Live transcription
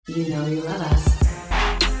You know you love us.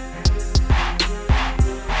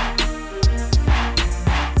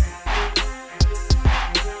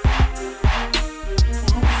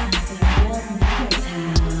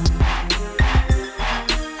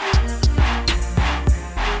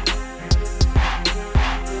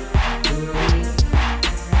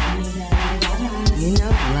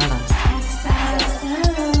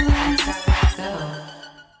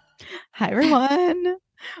 Hi, everyone.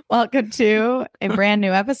 Welcome to a brand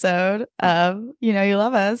new episode of You Know You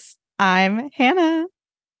Love Us. I'm Hannah.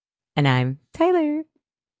 And I'm Tyler.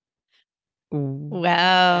 Welcome.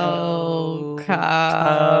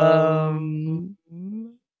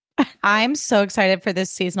 I'm so excited for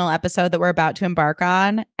this seasonal episode that we're about to embark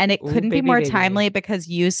on. And it couldn't be more timely because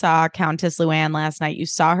you saw Countess Luann last night. You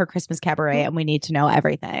saw her Christmas cabaret, and we need to know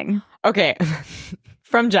everything. Okay.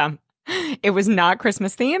 From jump. It was not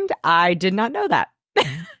Christmas themed. I did not know that.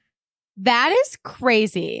 That is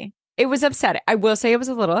crazy. It was upsetting. I will say it was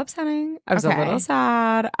a little upsetting. I was a little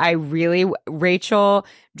sad. Rachel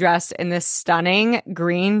dressed in this stunning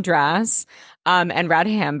green dress and red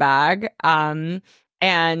handbag. And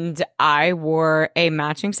I wore a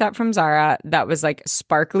matching set from Zara that was like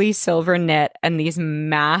sparkly silver knit and these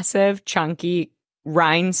massive chunky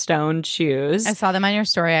rhinestone shoes. I saw them on your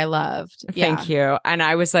story. I loved. Thank you. And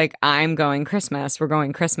I was like, I'm going Christmas. We're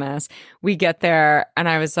going Christmas. We get there and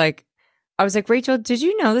I was like, Rachel, did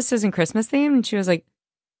you know this isn't Christmas themed? And she was like,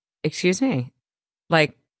 excuse me.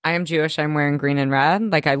 Like, I am Jewish. I'm wearing green and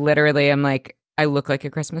red. Like, I literally am like, I look like a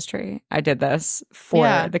Christmas tree. I did this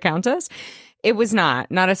for the Countess. It was not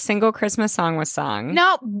a single Christmas song was sung.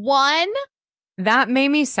 Not one. That made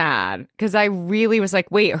me sad because I really was like,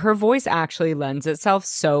 wait, her voice actually lends itself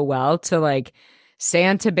so well to like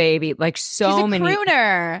Santa Baby, like so many.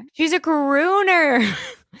 Crooner. She's a crooner.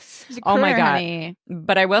 She's a crooner, oh my God. Honey.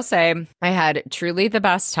 But I will say I had truly the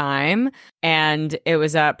best time. And it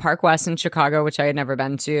was at Park West in Chicago, which I had never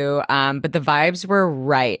been to. But the vibes were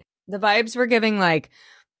right. The vibes were giving like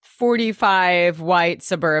 45 white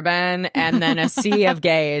suburban and then a sea of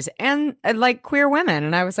gays and like queer women.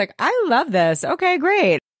 And I was like, I love this. Okay,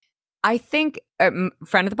 great. I think a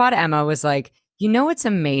friend of the pod, Emma, was like, you know what's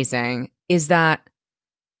amazing is that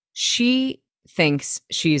she thinks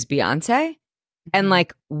she's Beyonce and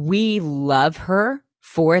like we love her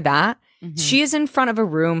for that. Mm-hmm. She is in front of a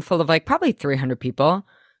room full of like probably 300 people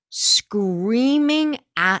screaming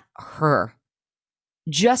at her.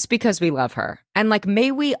 Just because we love her. And like,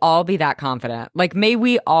 may we all be that confident. Like, may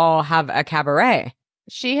we all have a cabaret.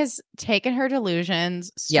 She has taken her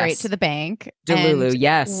delusions straight to the bank. Delulu,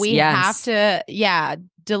 yes. We have to,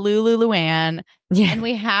 Delulu Luann. Yeah. And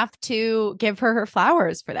we have to give her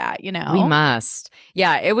flowers for that, you know? We must.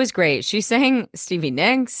 Yeah, it was great. She sang Stevie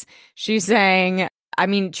Nicks. She sang, I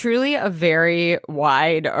mean, truly a very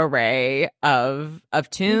wide array of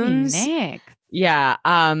tunes. Nick. Yeah,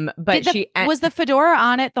 but was the fedora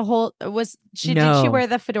on it the whole did she wear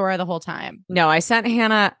the fedora the whole time? No, I sent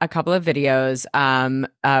Hannah a couple of videos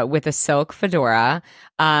with a silk fedora.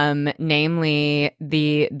 Namely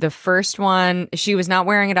the first one, she was not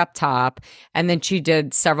wearing it up top, and then she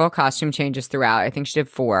did several costume changes throughout. I think she did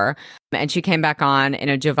 4. And she came back on in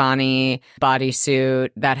a Giovanni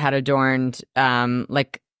bodysuit that had adorned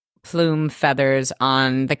like plume feathers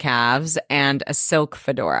on the calves and a silk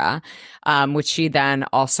fedora, which she then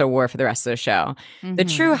also wore for the rest of the show. Mm-hmm. The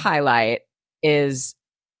true highlight is,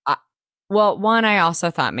 one, I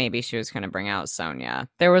also thought maybe she was going to bring out Sonia.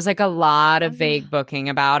 There was like a lot of vague booking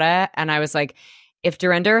about it. And I was like, if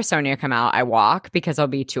Dorinda or Sonia come out, I walk because I'll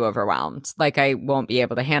be too overwhelmed. Like I won't be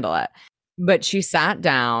able to handle it. But she sat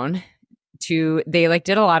down. They like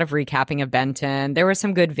did a lot of recapping of Benton. There were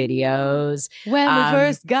some good videos. When we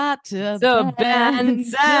first got to Benton.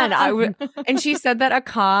 And she said that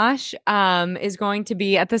Akash is going to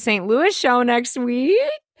be at the St. Louis show next week.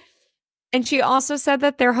 And she also said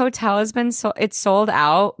that their hotel has been it's sold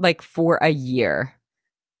out like for a year.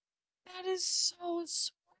 That is so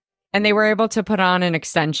sweet. And they were able to put on an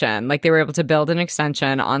extension. Like they were able to build an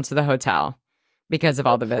extension onto the hotel. Because of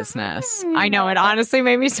all the business. I know, it honestly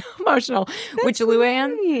made me so emotional. Which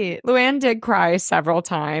Luann did cry several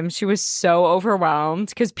times. She was so overwhelmed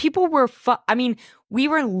because people were, we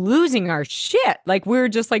were losing our shit. Like we were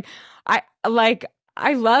just like, I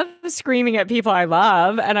love screaming at people I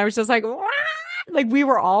love. And I was just like, wah! Like we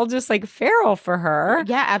were all just like feral for her.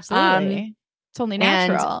 Yeah, absolutely. It's only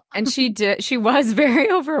natural. And she was very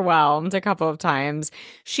overwhelmed a couple of times.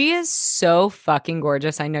 She is so fucking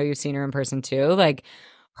gorgeous. I know you've seen her in person too. Like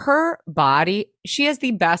her body, she has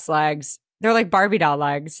the best legs They're like Barbie doll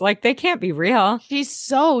legs. Like they can't be real. She's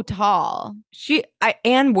so tall.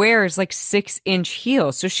 Anne wears like 6-inch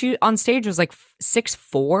heels. So she on stage was like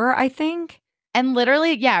 6'4", I think. And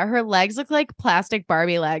literally, yeah, her legs look like plastic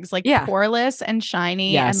Barbie legs, like poreless and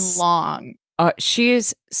shiny and long. She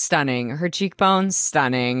is stunning. Her cheekbones,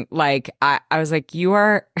 stunning. Like I was like, you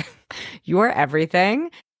are everything.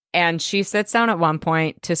 And she sits down at one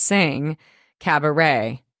point to sing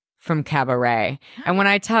Cabaret from Cabaret. And when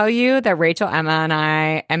I tell you that Rachel, Emma, and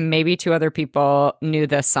I, and maybe 2 other people knew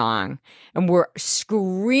this song and were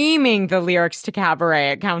screaming the lyrics to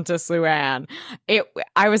Cabaret at Countess Luann,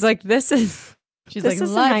 I was like, this is a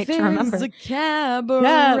night to remember. A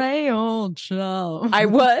cabaret, old chum. I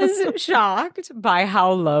was shocked by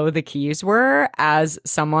how low the keys were as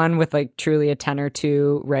someone with like truly a 10 or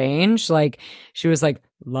 2 range. Like she was like,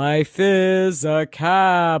 life is a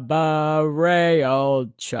cabaret,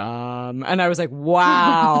 old chum. And I was like,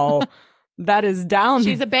 wow, that is down.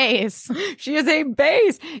 She's a bass. She is a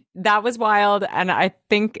bass. That was wild. And I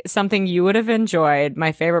think something you would have enjoyed,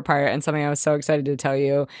 my favorite part, and something I was so excited to tell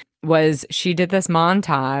you, was she did this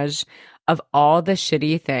montage of all the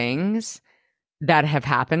shitty things that have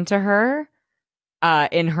happened to her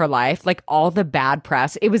in her life, like all the bad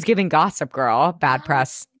press. It was giving Gossip Girl. Bad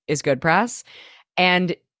press is good press.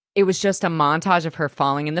 And it was just a montage of her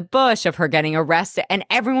falling in the bush, of her getting arrested, and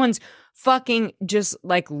everyone's fucking just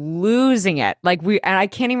like losing it. Like and I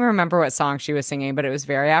can't even remember what song she was singing, but it was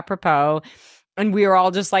very apropos. And we were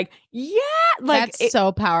all just like, yeah, like that's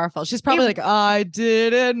so powerful. She's probably like, I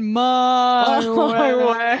did it my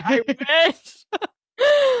way. I wish.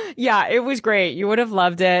 Yeah, it was great. You would have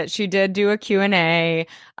loved it. She did do a Q&A.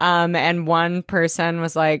 And one person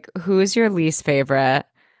was like, who is your least favorite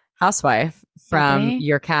housewife from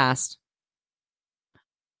your cast?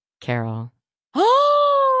 Carol.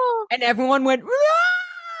 Oh, and everyone went,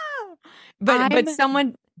 ah! But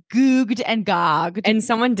someone googed and gogged. And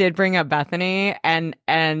someone did bring up Bethany, and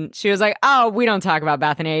she was like, oh, we don't talk about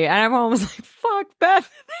Bethany. And everyone was like, fuck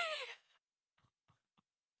Bethany.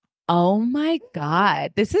 Oh my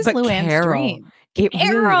God. This is Luann's dream. It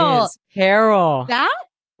really is. Carol. That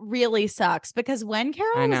really sucks because when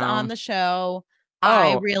Carol was on the show,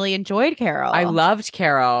 I really enjoyed Carol. I loved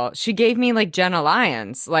Carol. She gave me like Jenna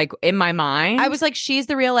Lyons, like in my mind. I was like, she's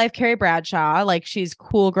the real life Carrie Bradshaw. Like she's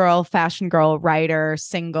cool girl, fashion girl, writer,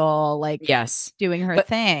 single, like doing her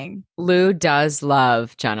thing. Lou does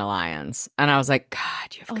love Jenna Lyons. And I was like,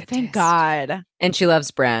 God, you have good thank taste. God. And she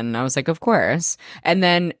loves Bryn. I was like, of course. And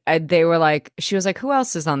then they were like, she was like, who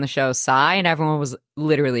else is on the show? Sai. And everyone was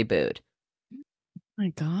literally booed. My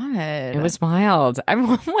God. It was wild.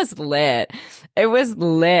 Everyone was lit. It was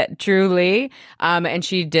lit, truly. And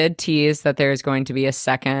she did tease that there's going to be a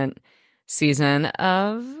second season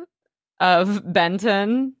of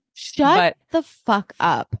Benton. Shut the fuck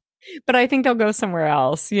up. But I think they'll go somewhere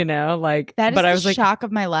else, you know, like that is but the I was shock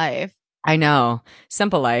of my life. I know.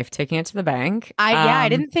 Simple Life, taking it to the bank. I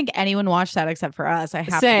didn't think anyone watched that except for us. I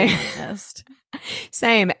have to be honest.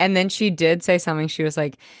 Same. And then she did say something. She was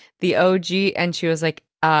like, the OG, and she was like,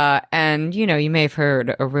 and you know, you may have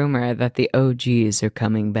heard a rumor that the OGs are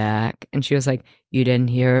coming back. And she was like, you didn't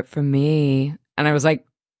hear it from me. And I was like,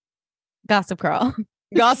 Gossip Girl.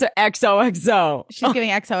 Gossip XOXO. She's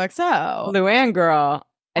giving XOXO. Luann girl.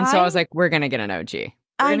 And so I was like, we're going to get an OG.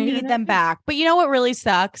 I need them back. But you know what really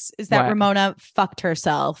sucks is that Ramona fucked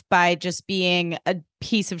herself by just being a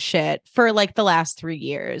piece of shit for like the last 3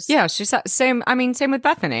 years. Yeah, she's same. I mean, same with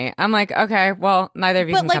Bethany. I'm like, okay, well, neither of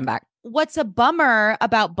you can come back. What's a bummer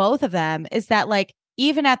about both of them is that like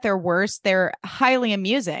even at their worst, they're highly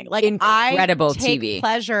amusing. Like incredible I take TV.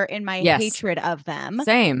 Pleasure in my hatred of them.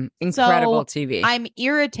 Same. Incredible TV. I'm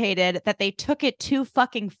irritated that they took it too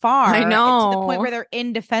fucking far. I know. To the point where they're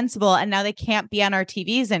indefensible and now they can't be on our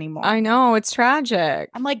TVs anymore. I know. It's tragic.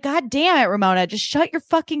 I'm like, God damn it, Ramona. Just shut your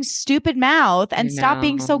fucking stupid mouth and stop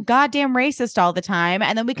being so goddamn racist all the time.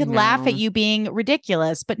 And then we could laugh at you being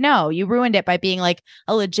ridiculous. But no, you ruined it by being like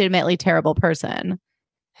a legitimately terrible person.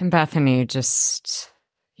 And Bethany just,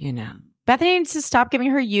 you know. Bethany needs to stop giving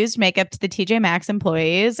her used makeup to the TJ Maxx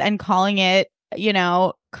employees and calling it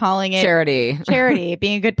charity,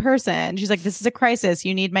 being a good person. She's like, this is a crisis.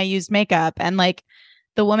 You need my used makeup. And like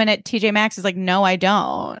the woman at TJ Maxx is like, no, I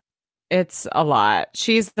don't. It's a lot.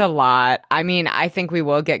 She's a lot. I mean, I think we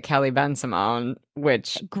will get Kelly Ben-Simone,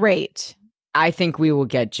 which great. I think we will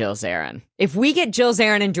get Jill Zarin. If we get Jill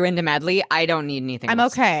Zarin and Dorinda Medley, I don't need anything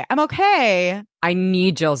else. I'm okay. I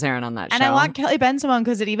need Jill Zarin on that show. And I want Kelly Ben-Simone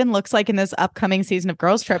because it even looks like in this upcoming season of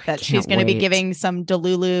Girls Trip that she's going to be giving some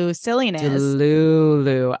Delulu silliness.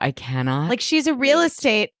 Delulu. I cannot. Like she's a real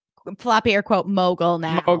estate floppy air quote mogul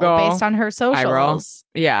now based on her socials.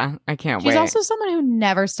 Yeah, I can't wait. She's also someone who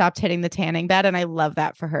never stopped hitting the tanning bed, and I love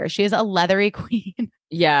that for her. She is a leathery queen.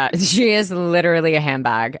 Yeah, she is literally a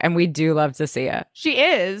handbag, and we do love to see it. She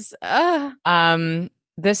is.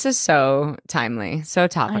 This is so timely, so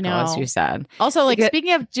topical, as you said. Also, like,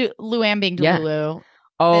 speaking of Luann being Delulu,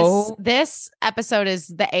 this episode is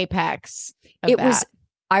the apex of that.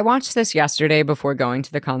 I watched this yesterday before going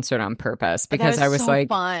to the concert on purpose because I was so like,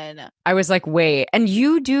 fun. I was like, wait, and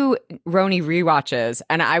you do RHONY rewatches,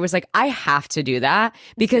 and I was like, I have to do that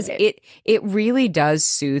because it really does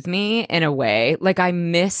soothe me in a way. Like, I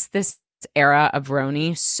miss this era of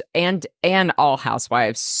RHONY and All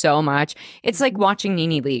Housewives so much. It's like watching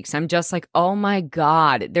Nene Leakes. I'm just like, oh my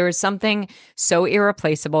God, there is something so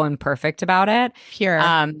irreplaceable and perfect about it. Pure.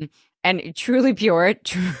 And truly pure,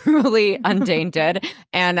 truly untainted.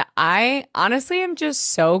 And I honestly am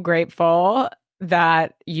just so grateful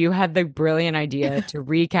that you had the brilliant idea to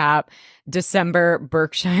recap December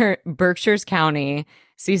Berkshires County,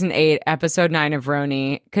 season 8, episode 9 of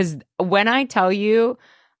RHONY. Because when I tell you,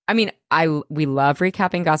 I mean, we love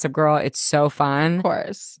recapping Gossip Girl. It's so fun. Of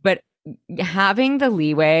course. But having the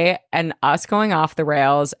leeway and us going off the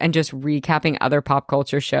rails and just recapping other pop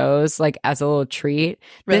culture shows like as a little treat,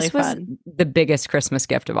 really this was the biggest Christmas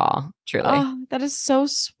gift of all. Truly. Oh, that is so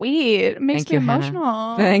sweet. It makes me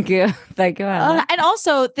emotional. Hannah. Thank you. And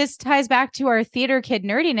also, this ties back to our theater kid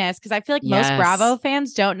nerdiness because I feel like most Bravo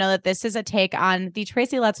fans don't know that this is a take on the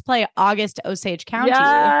Tracy Letts play August Osage County,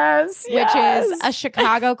 which is a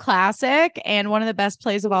Chicago classic and one of the best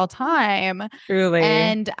plays of all time. Truly.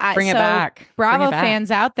 And bring it back. Bravo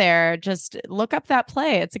fans out there, just look up that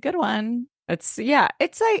play. It's a good one. It's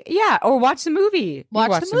like, or watch the movie.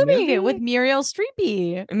 Watch the movie with Muriel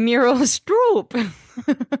Streepy. Muriel Streep.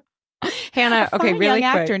 Hannah, okay, really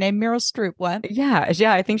young quick. Actor named Muriel Streep. What? Yeah,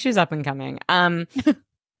 I think she's up and coming.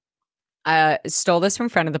 Stole this from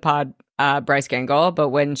friend of the pod, Bryce Gangle, but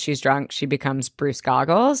when she's drunk, she becomes Bruce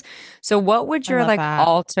Goggles. So what would your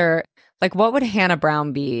alter, like what would Hannah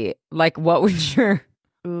Brown be? Like what would your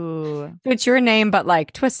it's your name, but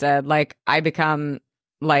like twisted, like I become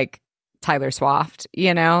like Tyler Swift,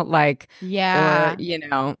 you know, like, or, you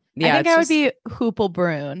know, I think I would be Hoople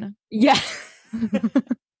Brune. Yeah.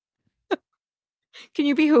 Can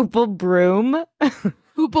you be Hoople Broom?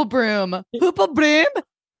 Hoople Broom. Hoople Broom?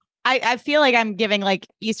 I feel like I'm giving like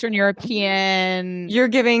Eastern European. You're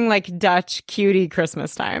giving like Dutch cutie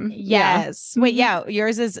Christmas time. Yes. Wait,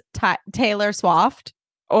 yours is Taylor Swift.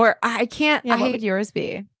 Or I can't. Yeah, what would yours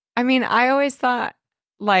be? I mean, I always thought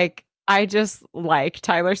like I just like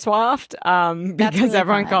Tyler Swift because really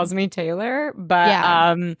everyone calls me Taylor.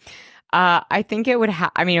 But I think it would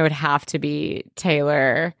it would have to be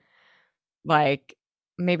Taylor, like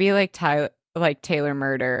maybe like Taylor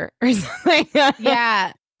Murder or something.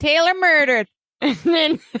 Yeah. Taylor Murdered. I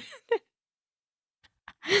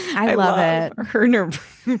love it. Herner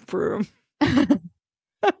Broom.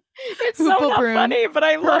 It's so not funny, but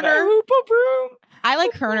I love Hoople Broom. I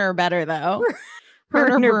like Herner better though.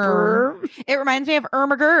 Herner Broom. It reminds me of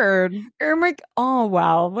Irma Gerd. Oh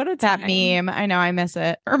wow, what a that meme! I know, I miss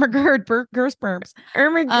it. Irma Gerd, Gersperms.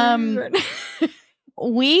 Irma Gerd.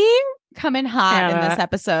 We come in hot in this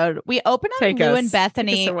episode. We open on Lou and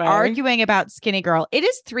Bethany arguing about Skinny Girl. It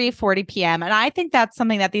is 3:40 p.m. and I think that's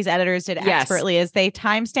something that these editors did expertly is they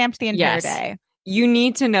timestamped the entire day. You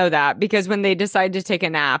need to know that because when they decide to take a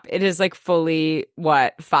nap, it is like fully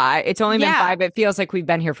 5? It's only been 5. It feels like we've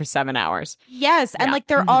been here for 7 hours. Yes. And like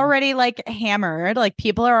they're already like hammered. Like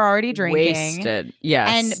people are already drinking. Wasted. Yes.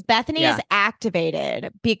 And Bethany is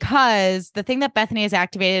activated because the thing that Bethany is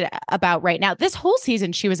activated about right now, this whole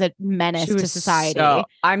season, she was a menace to society.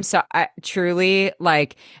 Truly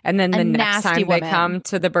like, and then the next time they come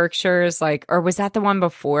to the Berkshires, like, or was that the one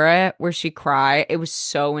before it where she cried? It was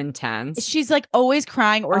so intense. She's like, always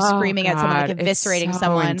crying or screaming at someone, like eviscerating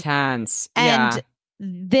someone. Intense. And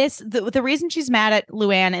the reason she's mad at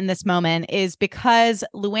Luann in this moment is because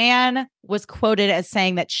Luann was quoted as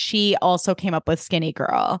saying that she also came up with Skinny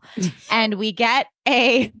Girl. And we get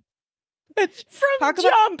a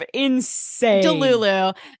insane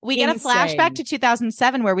Delulu. We get a flashback to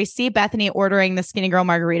 2007 where we see Bethany ordering the Skinny Girl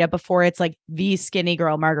margarita before it's like the Skinny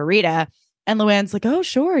Girl margarita. And Luann's like, oh,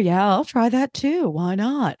 sure. Yeah, I'll try that too. Why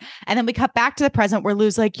not? And then we cut back to the present where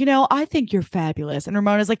Lou's like, I think you're fabulous. And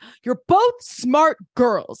Ramona's like, you're both smart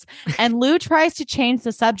girls. And Lou tries to change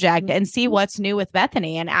the subject and see what's new with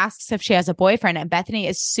Bethany and asks if she has a boyfriend. And Bethany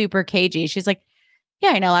is super cagey. She's like,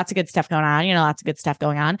 yeah, lots of good stuff going on. Lots of good stuff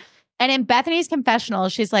going on. And in Bethany's confessional,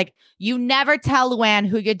 she's like, you never tell Luann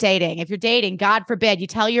who you're dating. If you're dating, God forbid, you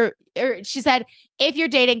tell she said, if you're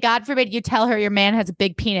dating, God forbid, you tell her your man has a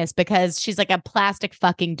big penis because she's like a plastic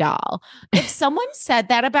fucking doll. If someone said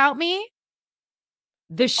that about me,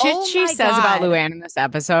 the shit she says about Luann in this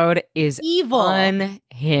episode is evil,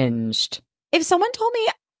 unhinged. If someone said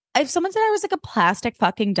I was like a plastic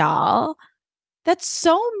fucking doll, that's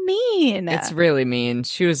so mean. It's really mean.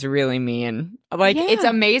 She was really mean. Like, it's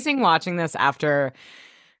amazing watching this after,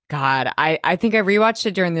 God, I think I rewatched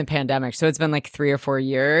it during the pandemic. So it's been like 3 or 4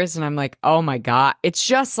 years. And I'm like, oh my God. It's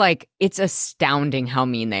just like, it's astounding how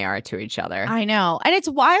mean they are to each other. I know. And it's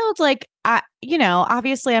wild. Like,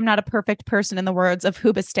 obviously I'm not a perfect person in the words of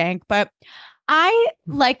Hoobastank, but I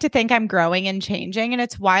like to think I'm growing and changing, and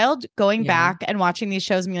it's wild going back and watching these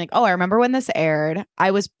shows and being like, oh, I remember when this aired.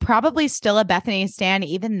 I was probably still a Bethany stan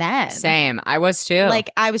even then. Same. I was too. Like,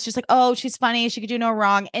 I was just like, oh, she's funny. She could do no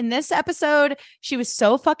wrong. In this episode, she was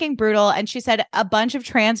so fucking brutal, and she said a bunch of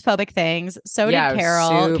transphobic things. So did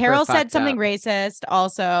Carol. Carol said something racist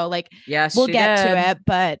also. Like, we'll get to it,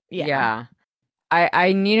 but yeah.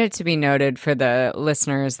 I need it to be noted for the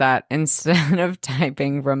listeners that instead of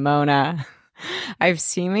typing Ramona, I've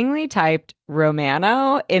seemingly typed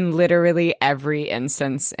Romano in literally every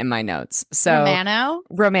instance in my notes. So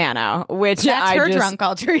Romano, which that's her drunk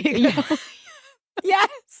alter ego. Yes.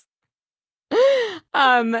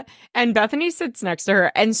 And Bethany sits next to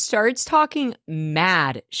her and starts talking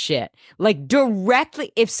mad shit. Like,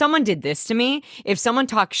 directly, if someone did this to me, if someone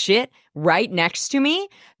talked shit right next to me,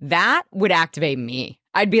 that would activate me.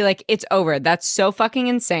 I'd be like, it's over. That's so fucking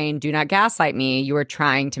insane. Do not gaslight me. You are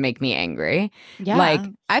trying to make me angry. Yeah. Like,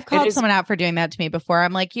 I've called someone out for doing that to me before.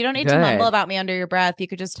 I'm like, you don't need to mumble about me under your breath. You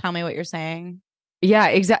could just tell me what you're saying. Yeah,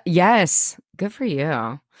 exactly. Yes. Good for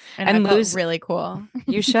you. And Lou's really cool.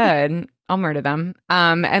 You should. I'll murder them.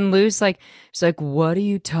 And Lou's like, she's like, what are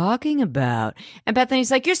you talking about? And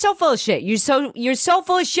Bethany's like, you're so full of shit. You're so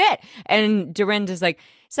full of shit. And Dorinda's like,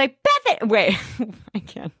 it's like, Bethany, wait, I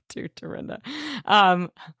can't do Dorinda.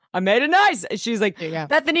 I made it nice. She's like,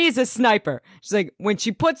 Bethany's a sniper. She's like, when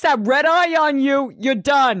she puts that red eye on you, you're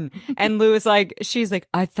done. And Lou is like, she's like,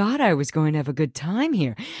 I thought I was going to have a good time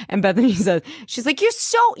here. And Bethany says, she's like, you're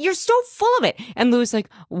so full of it. And Lou's like,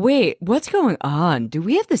 wait, what's going on? Do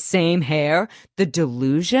we have the same hair? The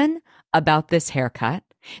delusion about this haircut,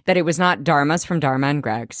 that it was not Dharma's from Dharma and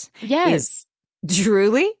Greg's, is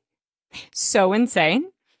truly so insane.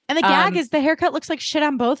 And the gag is the haircut looks like shit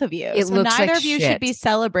on both of you. It so looks neither like of you shit. should be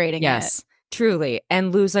celebrating it. Yes, truly.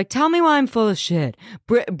 And Lou's like, tell me why I'm full of shit.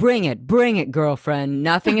 Bring it, girlfriend.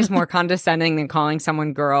 Nothing is more condescending than calling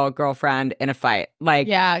someone girlfriend in a fight. Like,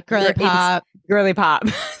 yeah, girly pop.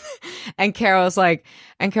 And Carol's like,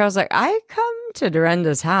 I come to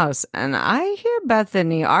Dorinda's house and I hear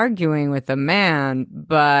Bethany arguing with a man,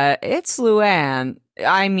 but it's Luann.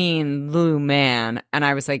 I mean, Lou man. And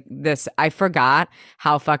I was like, I forgot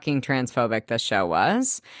how fucking transphobic this show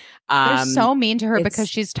was. They're so mean to her because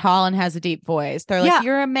she's tall and has a deep voice. They're like,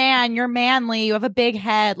 you're a man, you're manly, you have a big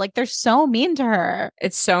head. Like, they're so mean to her.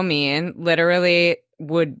 It's so mean. Literally,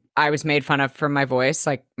 I was made fun of for my voice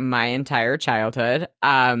like my entire childhood.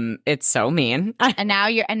 It's so mean. And now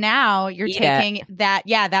you're taking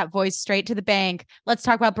that voice straight to the bank. Let's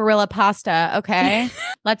talk about Barilla pasta, okay?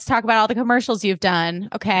 Let's talk about all the commercials you've done,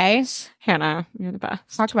 okay? Hannah, you're the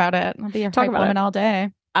best. Talk about it. I'll be your hype woman all day.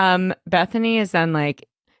 Bethany is then like,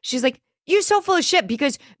 she's like, you're so full of shit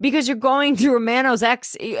because you're going through Romano's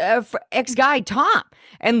ex guy, Tom.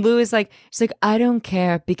 And Lou is like, she's like, I don't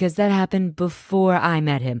care because that happened before I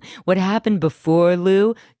met him. What happened before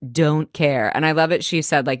Lou, don't care. And I love it. She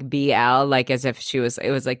said like BL, like as if it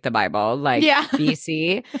was like the Bible, like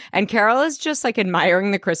BC. And Carol is just like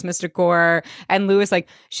admiring the Christmas decor. And Lou is like,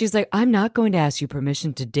 she's like, I'm not going to ask you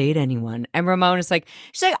permission to date anyone. And Ramona is like,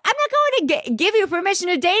 she's like, I'm not going to give you permission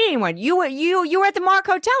to date anyone. You were at the Mark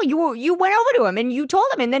Hotel. You went over to him and you told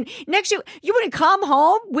him, and then next you wouldn't come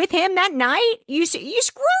home with him that night. You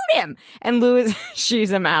screwed him. And Lou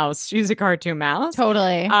she's a mouse. She's a cartoon mouse.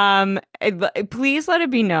 Totally. Please let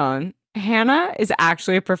it be known, Hannah is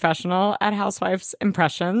actually a professional at Housewives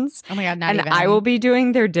impressions. Oh my God, and I will be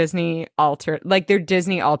doing their Disney alter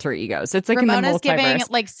egos. It's like Ramona's in the multiverse. giving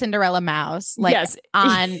like Cinderella Mouse, like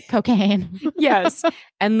on cocaine. Yes.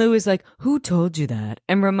 And Lou is like, who told you that?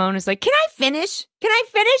 And Ramona's like, can I finish?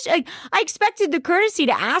 Like, I expected the courtesy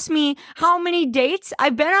to ask me how many dates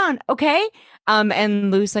I've been on, okay?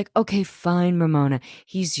 And Lou's like, okay, fine, Ramona,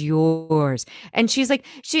 he's yours. And she's like,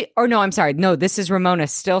 I'm sorry. No, this is Ramona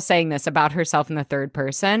still saying this about herself in the third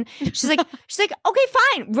person. She's like, okay,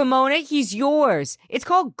 fine, Ramona, he's yours. It's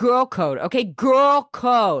called girl code. Okay, girl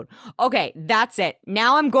code. Okay, that's it.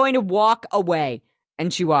 Now I'm going to walk away.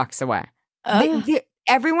 And she walks away.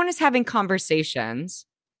 Everyone is having conversations,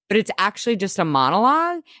 but it's actually just a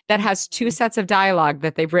monologue that has two sets of dialogue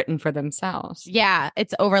that they've written for themselves. Yeah,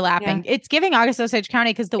 it's overlapping. Yeah. It's giving XOXO H County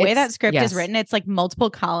because the way that script is written, it's like multiple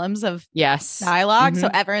columns of dialogue. So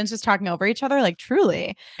everyone's just talking over each other, like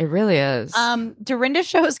truly. It really is. Dorinda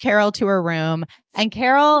shows Carol to her room, and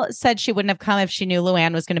Carol said she wouldn't have come if she knew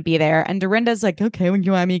Luann was going to be there. And Dorinda's like, okay, when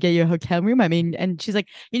you want me to get you a hotel room? I mean, and she's like,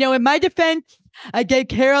 in my defense, I gave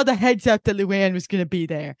Carol the heads up that Luann was going to be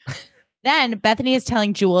there. Then Bethany is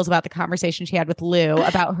telling Jules about the conversation she had with Lou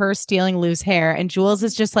about her stealing Lou's hair. And Jules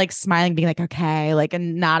is just like smiling, being like, okay, like,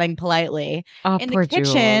 and nodding politely. Oh, in poor the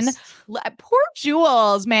kitchen, Jules. Poor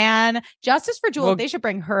Jules, man. Justice for Jules. Well, they should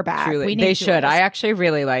bring her back. Truly, they should. I actually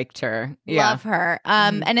really liked her. Love her.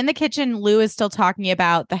 And in the kitchen, Lou is still talking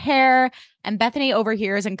about the hair. And Bethany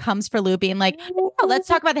overhears and comes for Lou, being like, oh, let's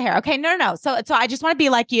talk about the hair. Okay, no. So I just want to be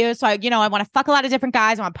like you. So I want to fuck a lot of different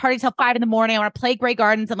guys. I want to party till 5 a.m. I want to play Grey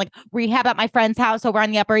Gardens and like rehab at my friend's house over on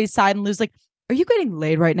the Upper East Side. And Lou's like, are you getting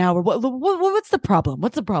laid right now? Or what's the problem?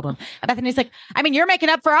 What's the problem? And Bethany's like, I mean, you're making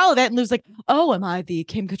up for all of it. And Lou's like, oh, am I the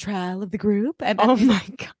Kim Cattrall of the group? And Bethany's my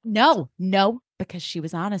God. No, because she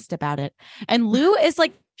was honest about it. And Lou is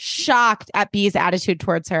like shocked at B's attitude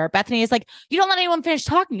towards her. Bethany is like, you don't let anyone finish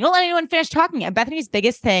talking. And Bethany's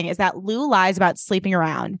biggest thing is that Lou lies about sleeping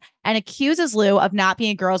around and accuses Lou of not being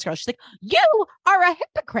a girl's girl. She's like, you are a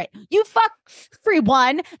hypocrite. You fuck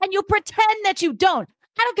everyone and you pretend that you don't.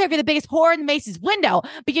 I don't care if you're the biggest whore in the Macy's window,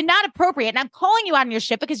 but you're not appropriate. And I'm calling you out on your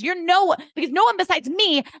shit because no one besides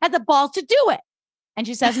me has the balls to do it. And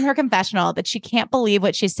she says in her confessional that she can't believe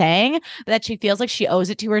what she's saying, but that she feels like she owes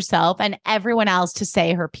it to herself and everyone else to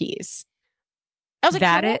say her piece. I was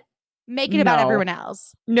like, make it about everyone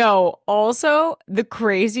else. No, also the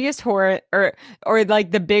craziest whore or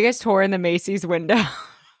like the biggest whore in the Macy's window.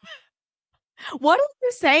 What are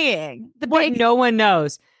you saying? No one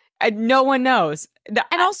knows. No one knows.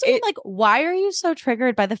 And also, like, why are you so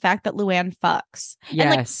triggered by the fact that Luann fucks?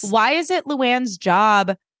 Yes. And like, why is it Luann's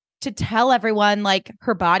job to tell everyone like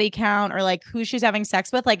her body count or like who she's having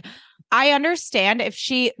sex with? Like, I understand if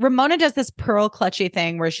Ramona does this pearl clutchy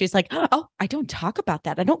thing where she's like, oh, I don't talk about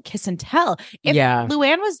that. I don't kiss and tell. If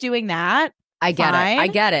Luann was doing that, I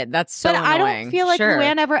get it. That's so annoying. I don't feel like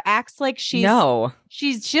Luann ever acts like she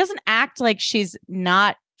doesn't act like she's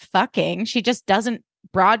not fucking. She just doesn't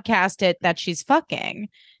broadcast it that she's fucking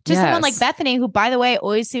to someone like Bethany, who, by the way,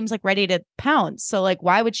 always seems like ready to pounce. So like,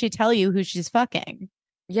 why would she tell you who she's fucking?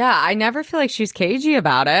 Yeah, I never feel like she's cagey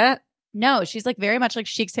about it. No, she's like very much like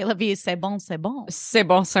chic, c'est la vie, c'est bon, c'est bon. C'est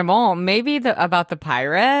bon, c'est bon. Maybe about the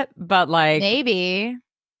pirate, but like maybe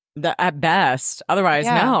at best. Otherwise,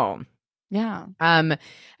 no. Yeah. And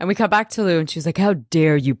we come back to Lou and she's like, how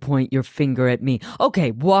dare you point your finger at me?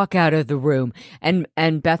 Okay, walk out of the room. And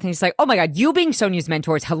Bethany's like, oh my God, you being Sonia's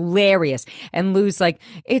mentor is hilarious. And Lou's like,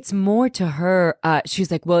 it's more to her. She's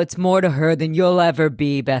like, well, it's more to her than you'll ever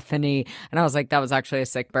be, Bethany. And I was like, that was actually a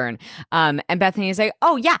sick burn. And Bethany's like,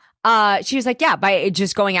 oh yeah. She was like, yeah, by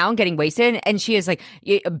just going out and getting wasted. And she is like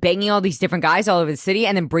banging all these different guys all over the city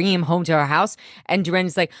and then bringing him home to her house. And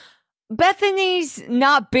Dorinda's like, Bethany's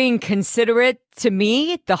not being considerate to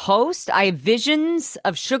me, the host. I have visions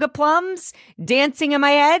of sugar plums dancing in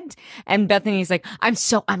my head. And Bethany's like, I'm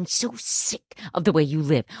so sick of the way you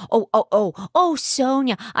live. Oh,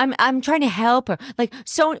 Sonia, I'm trying to help her. Like,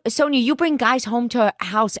 Sonia, you bring guys home to our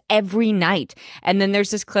house every night. And then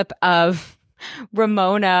there's this clip of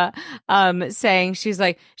Ramona saying she's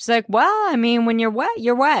like, well, I mean, when you're wet,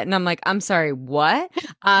 you're wet. And I'm like, I'm sorry, what?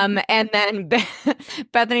 And then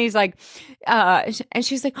Bethany's like, and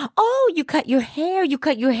she's like, oh, you cut your hair.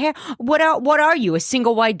 What are you, a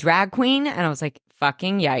single white drag queen? And I was like,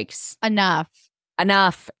 fucking yikes.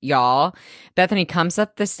 Enough, y'all. Bethany comes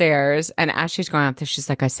up the stairs, and as she's going up there, she's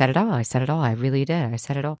like, I said it all. I really did. I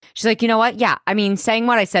said it all. She's like, you know what? Yeah. I mean, saying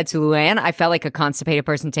what I said to Luann, I felt like a constipated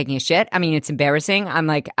person taking a shit. I mean, it's embarrassing. I'm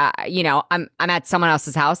like, I'm at someone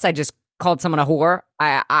else's house. I just called someone a whore.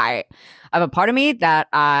 I have a part of me that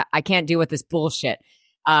I can't deal with this bullshit.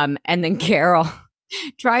 And then Carol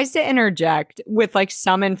tries to interject with like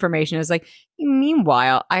some information. It's like,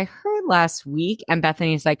 meanwhile, I heard last week, and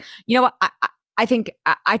Bethany's like, you know what? I think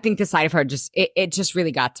the side of her it just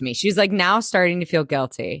really got to me. She's like now starting to feel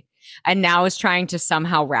guilty and now is trying to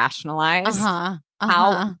somehow rationalize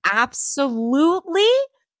how absolutely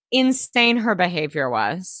insane her behavior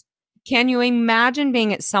was. Can you imagine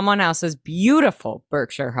being at someone else's beautiful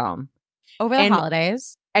Berkshire home over the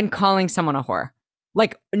holidays and calling someone a whore?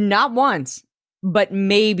 Like, not once, but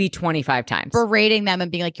maybe 25 times. Berating them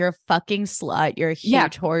and being like, you're a fucking slut. You're a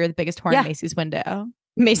huge whore. You're the biggest whore in Macy's window.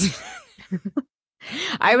 Macy's.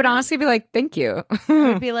 I would honestly be like, thank you. I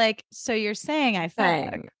would be like, so you're saying I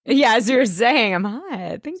fuck? Yeah, as you're saying I'm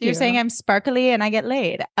hot. Thank you. You're saying I'm sparkly and I get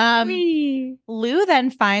laid. Lou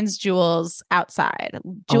then finds Jules outside.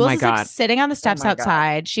 Jules is like sitting on the steps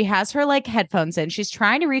outside. She has her like headphones in. She's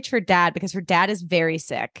trying to reach her dad because her dad is very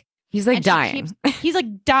sick. He's like dying. He's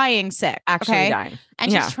like dying sick. Actually dying. And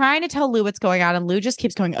she's trying to tell Lou what's going on. And Lou just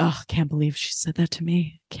keeps going, oh, can't believe she said that to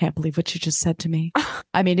me. Can't believe what she just said to me.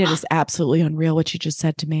 I mean, it is absolutely unreal what she just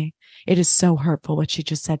said to me. It is so hurtful what she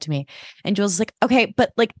just said to me. And Jules is like, okay,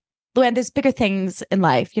 but like, Luann, there's bigger things in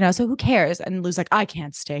life, you know, so who cares? And Lou's like, I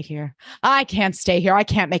can't stay here. I can't stay here. I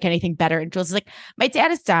can't make anything better. And Jules is like, my dad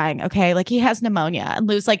is dying. Okay. Like he has pneumonia. And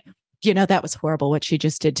Lou's like, you know, that was horrible what she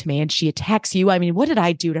just did to me. And she attacks you. I mean, what did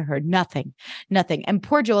I do to her? Nothing. And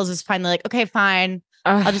poor Jules is finally like, okay, fine.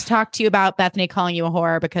 I'll just talk to you about Bethany calling you a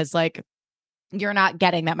whore because like, you're not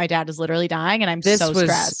getting that my dad is literally dying. And I'm so stressed. This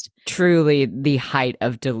was truly the height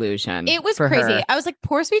of delusion. It was crazy. Her. I was like,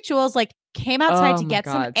 poor sweet Jules, like came outside to get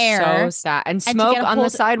some air. So sad. And smoke on the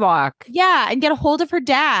sidewalk. Yeah. And get a hold of her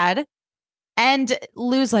dad. And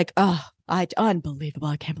Lou's like, oh, unbelievable.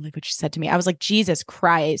 I can't believe what she said to me. I was like, Jesus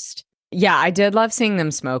Christ. Yeah, I did love seeing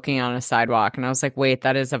them smoking on a sidewalk. And I was like, wait,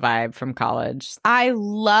 that is a vibe from college. I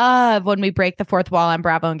love when we break the fourth wall on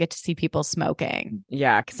Bravo and get to see people smoking.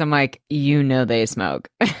 Yeah, because I'm like, you know they smoke.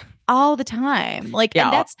 All the time. Like,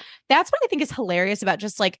 and that's what I think is hilarious about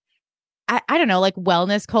just like, I don't know, like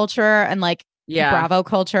wellness culture and like Bravo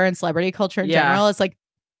culture and celebrity culture in general. It's like,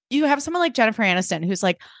 you have someone like Jennifer Aniston who's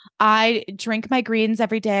like, I drink my greens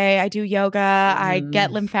every day. I do yoga. I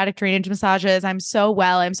get lymphatic drainage massages. I'm so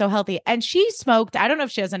well. I'm so healthy. And she smoked. I don't know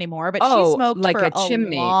if she has anymore, but she smoked like for a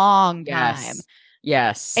chimney. Long time.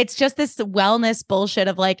 Yes. It's just this wellness bullshit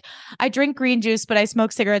of like, I drink green juice, but I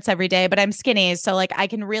smoke cigarettes every day, but I'm skinny. So like I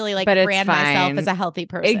can really like brand myself as a healthy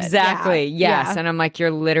person. Exactly. Yeah. Yes. Yeah. And I'm like,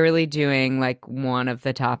 you're literally doing like one of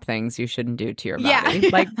the top things you shouldn't do to your body. Yeah.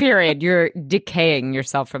 Like period. You're decaying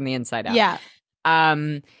yourself from the inside out. Yeah.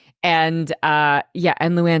 And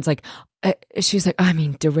Luann's like, she's like, I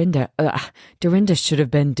mean, Dorinda should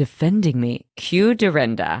have been defending me. Cue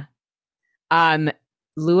Dorinda.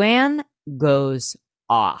 Luann goes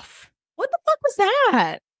off. What the fuck was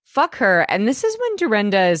that? Fuck her. And this is when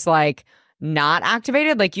Dorinda is like not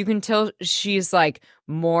activated. Like you can tell she's like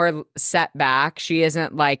more set back. She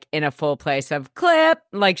isn't like in a full place of clip.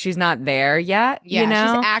 Like she's not there yet. Yeah, you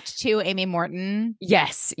know? She's Act 2 Amy Morton.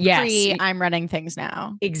 Yes. I'm running things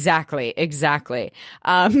now. Exactly.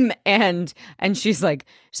 And she's like,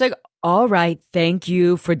 all right, thank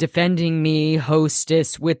you for defending me,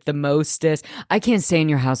 hostess with the mostest. I can't stay in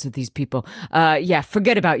your house with these people.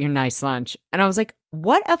 Forget about your nice lunch. And I was like,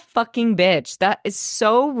 what a fucking bitch. That is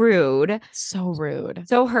so rude. So rude.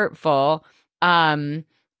 So hurtful. And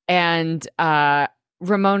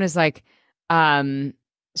Ramona's like,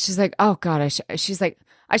 she's like, oh God, she's like,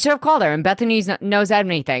 I should have called her, and Bethany knows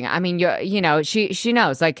everything. I mean, she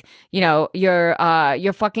knows, like,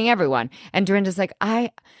 you're fucking everyone. And Dorinda's like,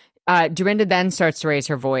 Dorinda then starts to raise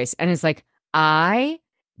her voice and is like, I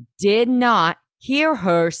did not hear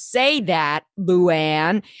her say that,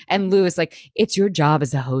 Luann. And Lou is like, it's your job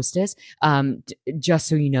as a hostess, just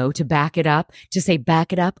so you know, to back it up, to say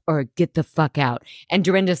back it up or get the fuck out. And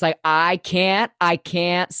Dorinda's like, I can't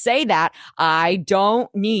say that. I don't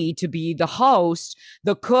need to be the host,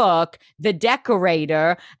 the cook, the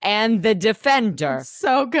decorator, and the defender.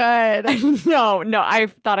 So good. No, I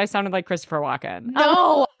thought I sounded like Christopher Walken.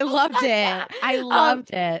 No, I loved it. I loved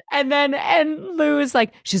it. And Lou is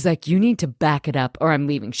like, she's like, you need to back it up or I'm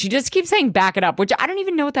leaving. She just keeps saying back it up, which I don't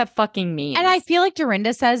even know what that fucking means. And I feel like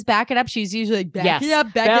Dorinda says back it up. She's usually like, back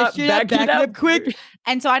it up quick.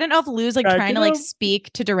 And so I don't know if Lou's like trying to like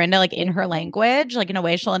speak to Dorinda like in her language, like in a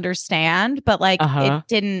way she'll understand, but like it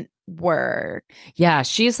didn't work. Yeah,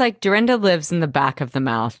 she's like, Dorinda lives in the back of the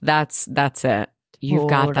mouth. That's it. You've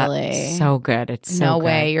got that so good. It's so no good.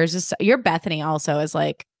 way. Your Bethany also is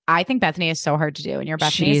like, I think Bethany is so hard to do, and your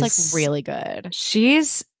Bethany is like really good.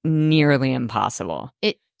 She's nearly impossible.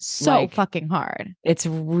 It's so fucking hard. It's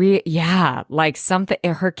like something.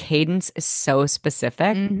 Her cadence is so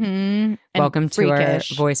specific. Mm-hmm. Welcome to our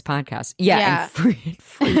voice podcast. Yeah. And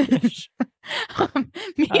freakish.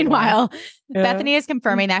 Meanwhile, Bethany is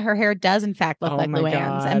confirming that her hair does in fact look like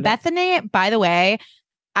Luann's. And Bethany, by the way,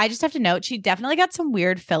 I just have to note she definitely got some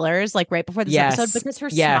weird fillers like right before this episode because her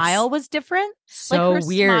smile was different. So like her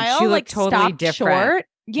weird. Smile, she looked like totally different. Short.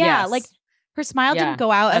 Yeah, like her smile didn't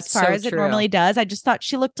go out as far as it normally does. I just thought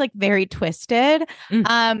she looked like very twisted.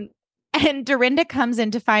 And Dorinda comes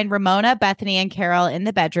in to find Ramona, Bethany, and Carol in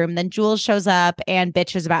the bedroom. Then Jules shows up and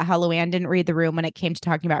bitches about how Luann didn't read the room when it came to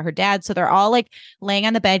talking about her dad. So they're all like laying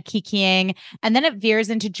on the bed, kikiing. And then it veers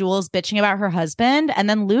into Jules bitching about her husband. And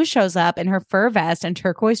then Lou shows up in her fur vest and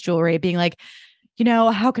turquoise jewelry, being like, you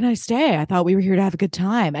know, how can I stay? I thought we were here to have a good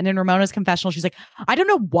time. And in Ramona's confessional, she's like, I don't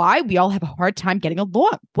know why we all have a hard time getting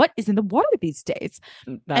along. What is in the water these days?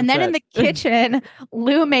 And then in the kitchen,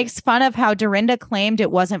 Lou makes fun of how Dorinda claimed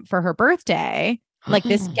it wasn't for her birthday. Like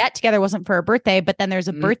this get together wasn't for her birthday, but then there's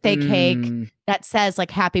a birthday cake that says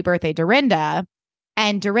like happy birthday, Dorinda.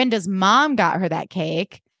 And Dorinda's mom got her that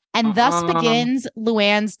cake. And thus begins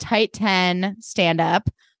Luann's tight 10 stand-up.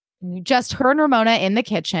 Just her and Ramona in the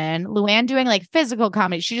kitchen, Luann doing like physical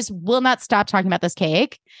comedy. She just will not stop talking about this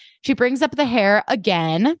cake. She brings up the hair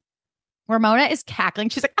again. Ramona is cackling.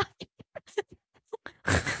 She's like,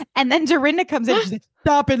 and then Dorinda comes in. She's like,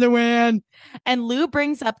 stop it, Luann. And Lou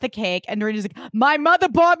brings up the cake, and Dorinda's like, my mother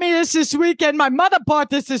bought me this weekend. My mother bought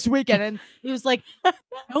this weekend. And he was like,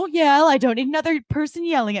 don't yell. I don't need another person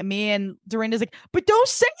yelling at me. And Dorinda's like, but don't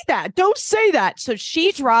say that. Don't say that. So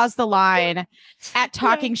she draws the line at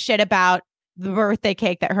talking shit about the birthday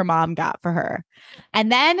cake that her mom got for her.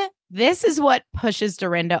 And then this is what pushes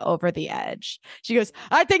Dorinda over the edge. She goes,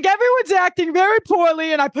 I think everyone's acting very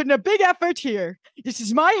poorly and I put in a big effort here. This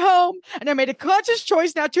is my home and I made a conscious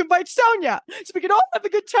choice not to invite Sonia so we can all have a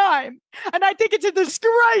good time. And I think it's a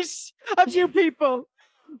disgrace of you people.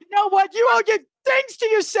 You know what? You all get things to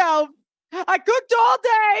yourself. I cooked all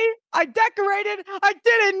day. I decorated. I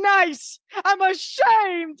did it nice. I'm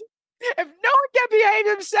ashamed. If no one can behave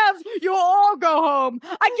themselves, you'll all go home.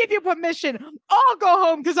 I give you permission. All go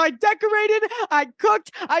home because I decorated, I cooked,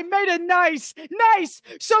 I made it nice. Nice.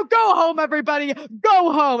 So go home, everybody.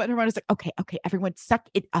 Go home. And everyone's like, okay, everyone, suck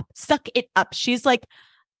it up. Suck it up. She's like,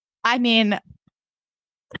 I mean,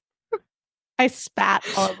 I spat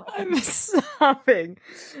all over. I'm sobbing.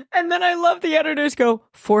 And then I love the editors go,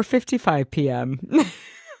 4:55 p.m.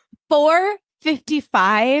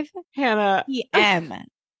 4:55 Hannah. p.m.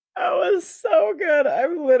 That was so good.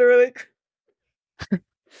 I'm literally.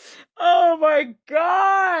 Oh my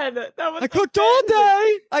God. That was. I cooked all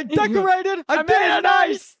day. I decorated. I made it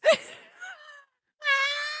nice.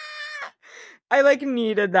 I like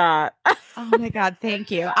needed that. Oh my God. Thank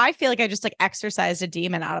you. I feel like I just like exorcised a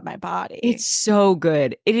demon out of my body. It's so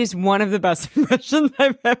good. It is one of the best impressions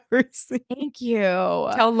I've ever seen. Thank you.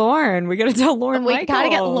 Tell Lauren. We got to tell Lauren. We got to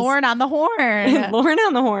get Lauren on the horn. Lauren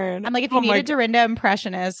on the horn. I'm like, if you need a Dorinda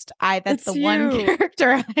impressionist, that's the one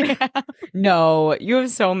character I have. No, you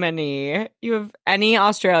have so many. You have any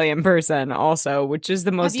Australian person also, which is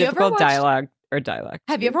the most difficult dialect.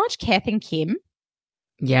 Have you ever watched Kath and Kim?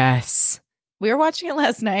 Yes. We were watching it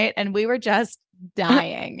last night and we were just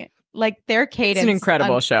dying. Like their cadence. It's an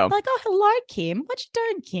incredible show. Like, oh, hello, Kim. What you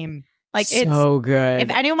doing, Kim? Like it's so good.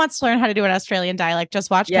 If anyone wants to learn how to do an Australian dialect,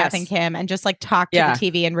 just watch Kath and Kim and just like talk to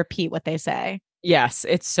the TV and repeat what they say. Yes,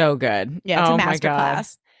 it's so good. Yeah, it's a master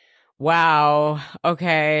class. Wow.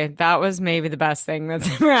 Okay. That was maybe the best thing that's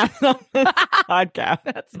ever happened on this podcast.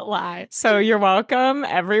 That's a lie. So you're welcome,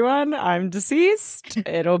 everyone. I'm deceased.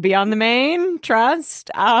 It'll be on the main. Trust.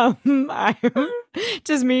 I'm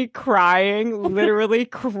just me crying, literally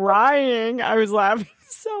crying. I was laughing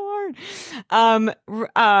so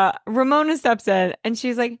hard. Ramona steps in and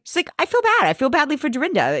she's like, I feel bad. I feel badly for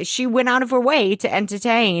Dorinda. She went out of her way to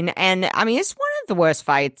entertain. And I mean, it's one of the worst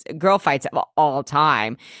girl fights of all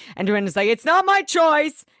time. And Dorinda's like, it's not my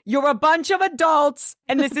choice. You're a bunch of adults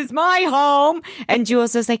and this is my home. And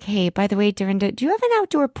Jules is like, hey, by the way, Dorinda, do you have an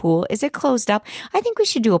outdoor pool? Is it closed up? I think we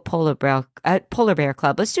should do a polar bear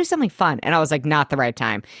club. Let's do something fun. And I was like, not the right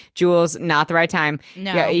time. Jules, not the right time.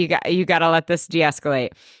 No. Yeah, you got to let this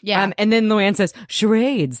de-escalate. Yeah. And then Luann says,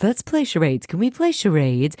 charades. Let's play charades. Can we play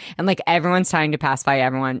charades? And like everyone's trying to pacify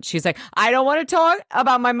everyone. She's like, I don't want to talk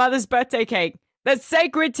about my mother's birthday cake. That's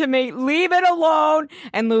sacred to me. Leave it alone.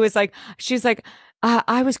 And Lou is like, she's like,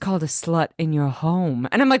 I was called a slut in your home.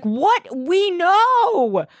 And I'm like, what? We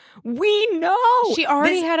know. She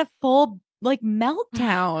already had a full like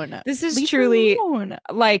meltdown. This is truly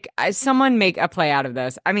like someone make a play out of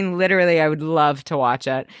this. I mean, literally, I would love to watch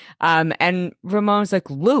it. And Ramon's like,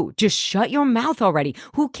 Lou, just shut your mouth already.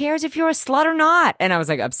 Who cares if you're a slut or not? And I was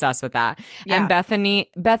like obsessed with that. Yeah. And Bethany,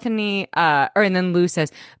 and then Lou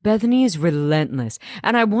says, Bethany is relentless.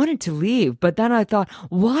 And I wanted to leave, but then I thought,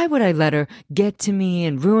 why would I let her get to me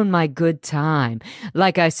and ruin my good time?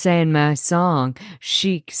 Like I say in my song,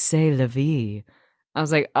 chic c'est la vie. I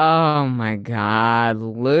was like, oh my God,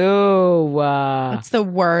 Lou. It's the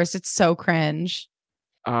worst. It's so cringe.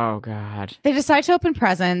 Oh God. They decide to open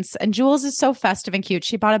presents, and Jules is so festive and cute.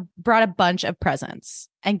 She brought a bunch of presents.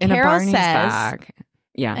 And Carol says, bag.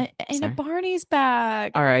 Yeah. In a Barney's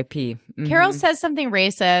bag. R.I.P. Mm-hmm. Carol says something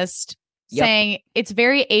racist, saying it's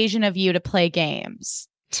very Asian of you to play games.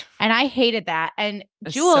 And I hated that. And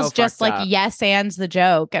Jules so just like yes ands the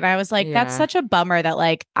joke. And I was like, that's such a bummer that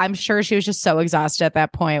like I'm sure she was just so exhausted at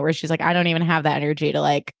that point where she's like, I don't even have that energy to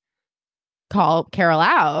like call Carol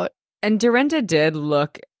out. And Dorinda did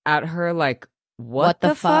look at her like, what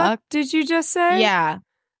the fuck did you just say? Yeah.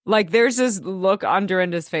 Like there's this look on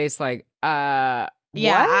Dorinda's face like,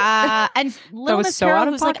 yeah. And little Miss Carol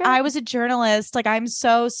who's like, I was a journalist. Like, I'm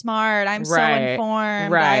so smart. I'm so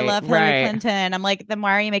informed. I love Hillary Clinton. I'm like, then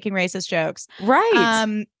why are you making racist jokes?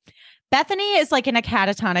 Right. Bethany is like in a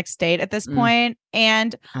catatonic state at this point.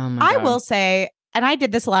 And I will say, and I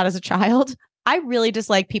did this a lot as a child, I really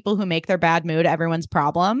dislike people who make their bad mood everyone's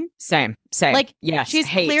problem. Same. Like, yes, she's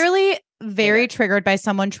clearly very triggered by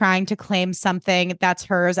someone trying to claim something that's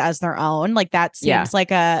hers as their own. Like that seems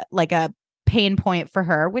like a pain point for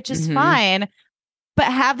her, which is fine, but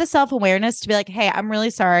have the self-awareness to be like, hey, I'm really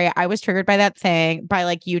sorry. I was triggered by that thing, by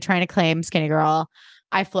like you trying to claim skinny girl.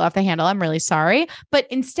 I flew off the handle. I'm really sorry. But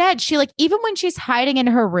instead, she like, even when she's hiding in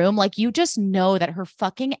her room, like you just know that her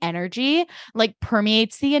fucking energy like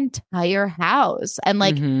permeates the entire house. And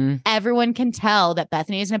like everyone can tell that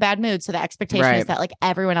Bethany is in a bad mood. So the expectation is that like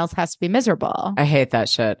everyone else has to be miserable. I hate that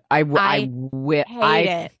shit. I hate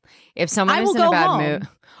it. If someone is in a bad mood.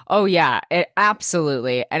 Oh, yeah,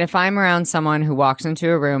 absolutely. And if I'm around someone who walks into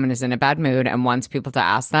a room and is in a bad mood and wants people to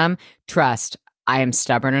ask them, trust, I am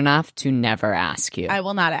stubborn enough to never ask you. I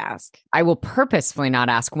will not ask. I will purposefully not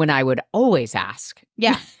ask when I would always ask.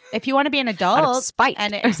 Yeah. If you want to be an adult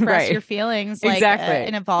and express your feelings like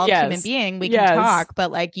an evolved human being, we can talk.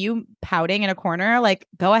 But like you pouting in a corner, like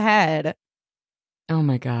go ahead. Oh,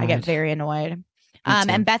 my God. I get very annoyed.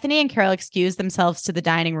 And Bethany and Carol excuse themselves to the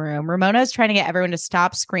dining room. Ramona is trying to get everyone to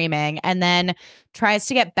stop screaming and then tries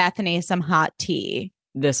to get Bethany some hot tea.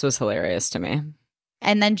 This was hilarious to me.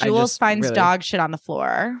 And then Jules finds dog shit on the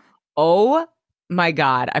floor. Oh my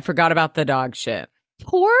God. I forgot about the dog shit.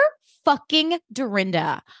 Poor fucking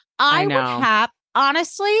Dorinda. I would have,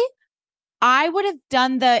 honestly, I would have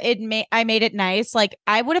done I made it nice. Like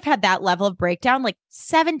I would have had that level of breakdown like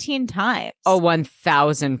 17 times. Oh,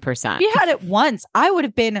 1000%. If you had it once, I would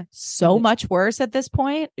have been so much worse at this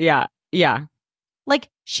point. Yeah. Yeah. Like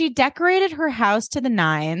she decorated her house to the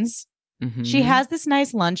nines. She has this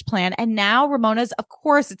nice lunch plan. And now Ramona's, of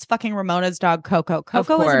course, it's fucking Ramona's dog, Coco.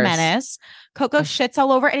 Coco is a menace. Coco shits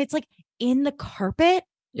all over. And it's like in the carpet.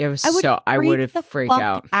 It was I would have freaked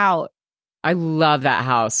out. I love that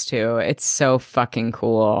house too. It's so fucking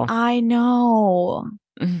cool. I know.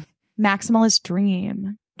 Maximalist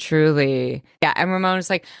dream. Truly. Yeah. And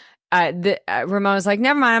Ramona's like, Ramona's like,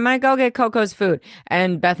 never mind, I'm gonna go get Coco's food.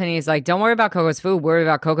 And Bethany's like, don't worry about Coco's food, worry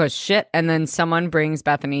about Coco's shit. And then someone brings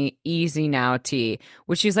Bethany Easy Now tea,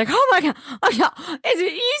 which she's like, oh my God, you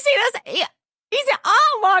see this? Easy,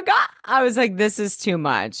 oh my God. I was like, this is too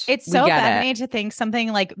much. It's so Bethany to think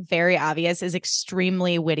something like very obvious is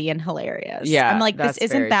extremely witty and hilarious. Yeah, I'm like, this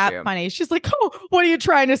isn't that funny. She's like, oh, what are you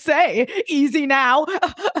trying to say? Easy now.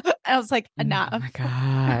 I was like, enough. Oh my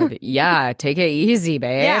God. Yeah, take it easy,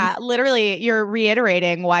 babe. Yeah, literally, you're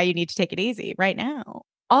reiterating why you need to take it easy right now.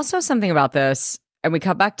 Also, something about this, and we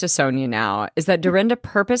cut back to Sonia now, is that Dorinda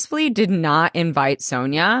purposefully did not invite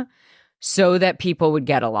Sonia so that people would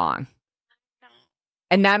get along.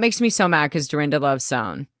 And that makes me so mad because Dorinda loves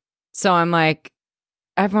Son. So I'm like,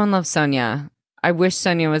 everyone loves Sonia. I wish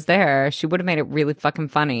Sonia was there. She would have made it really fucking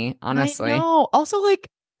funny, honestly. I know. Also, like,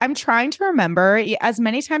 I'm trying to remember, as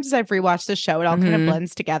many times as I've rewatched the show, it all kind of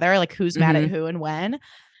blends together, like who's mad at who and when.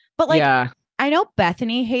 But like, I know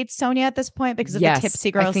Bethany hates Sonia at this point because of the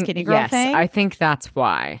tipsy girl, skinny girl thing. I think that's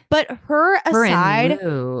why. But her aside,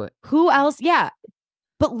 who else? Yeah.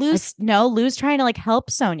 But Lou's trying to like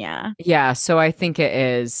help Sonia. Yeah, so I think it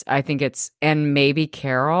is. I think it's, and maybe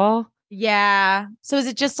Carol. Yeah. So is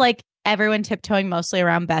it just like everyone tiptoeing mostly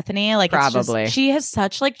around Bethany. Like Probably. she has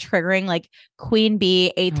such like triggering like queen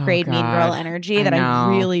bee 8th grade mean girl energy that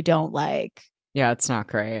I really don't like. Yeah, it's not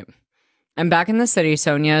great. And back in the city,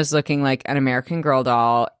 Sonia is looking like an American Girl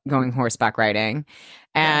doll going horseback riding.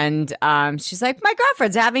 And she's like, my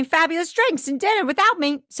girlfriend's having fabulous drinks and dinner without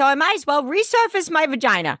me, so I might as well resurface my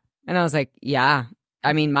vagina. And I was like, yeah,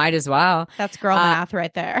 I mean, might as well. That's girl math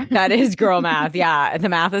right there. That is girl math. Yeah, the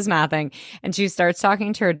math is mathing. And she starts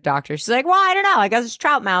talking to her doctor. She's like, well, I don't know. I guess it's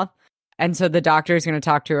trout mouth. And so the doctor is going to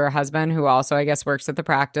talk to her husband, who also, I guess, works at the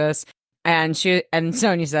practice. And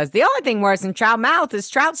Sonia says, the only thing worse than trout mouth is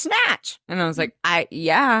trout snatch. And I was like,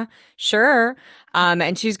 yeah, sure.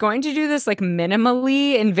 And she's going to do this like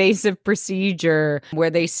minimally invasive procedure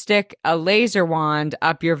where they stick a laser wand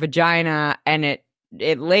up your vagina and it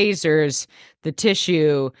lasers the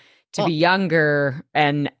tissue to be younger.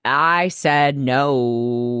 And I said,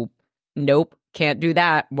 nope, can't do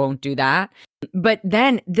that. Won't do that. But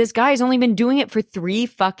then this guy has only been doing it for 3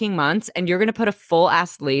 fucking months, and you're going to put a full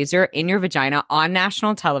ass laser in your vagina on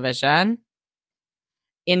national television.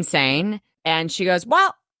 Insane. And she goes,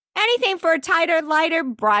 well, anything for a tighter, lighter,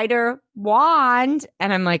 brighter wand.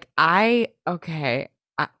 And I'm like, okay.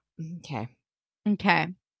 I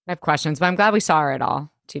have questions, but I'm glad we saw her at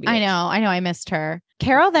all. TBH. I know. I missed her.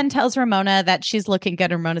 Carol then tells Ramona that she's looking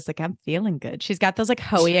good. Ramona's like, I'm feeling good. She's got those like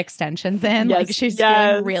Hoey extensions in. Yes, like she's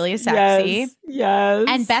feeling really sexy. Yes.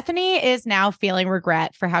 And Bethany is now feeling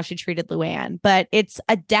regret for how she treated Luann. But it's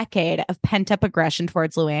a decade of pent up aggression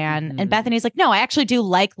towards Luann. And Bethany's like, no, I actually do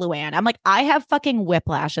like Luann. I'm like, I have fucking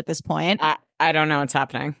whiplash at this point. I don't know what's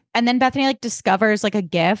happening. And then Bethany like discovers like a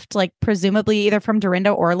gift, like presumably either from Dorinda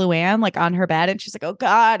or Luann, like on her bed. And she's like, oh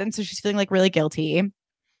God. And so she's feeling like really guilty.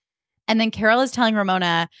 And then Carol is telling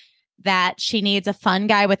Ramona that she needs a fun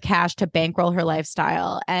guy with cash to bankroll her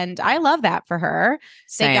lifestyle. And I love that for her.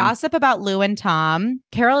 Same. They gossip about Lou and Tom.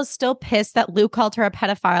 Carol is still pissed that Lou called her a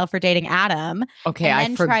pedophile for dating Adam. Okay,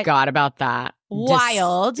 I forgot about that.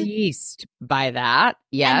 Wild. Deceased by that.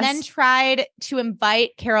 Yes. And then tried to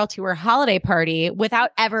invite Carol to her holiday party without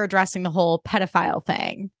ever addressing the whole pedophile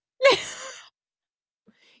thing.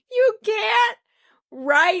 You can't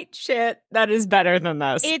write shit that is better than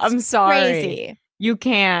this. I'm sorry. Crazy. You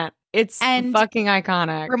can't. It's fucking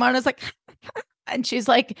iconic. Ramona's like, and she's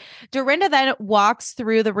like, Dorinda then walks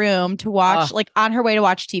through the room to watch, like on her way to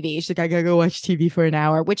watch TV. She's like, I gotta go watch TV for an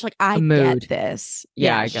hour, which like, I get this.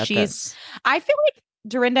 Yeah, I get this. I feel like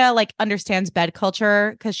Dorinda like understands bed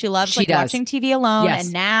culture because she loves watching TV alone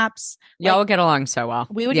and naps. Y'all would get along so well.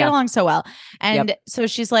 We would get along so well. And so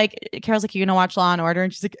she's like, Carol's like, you gonna watch Law and Order?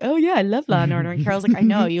 And she's like, oh yeah, I love Law and Order. And Carol's like, I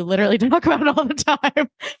know, you literally talk about it all the time.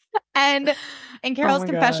 And in Carol's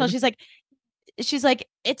confessional, she's like,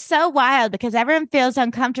 it's so wild because everyone feels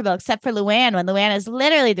uncomfortable except for Luann when Luann is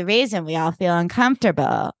literally the reason we all feel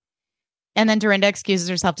uncomfortable. And then Dorinda excuses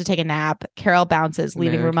herself to take a nap. Carol bounces,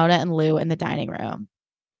 leaving Ramona and Lou in the dining room.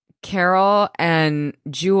 Carol and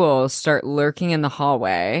Jules start lurking in the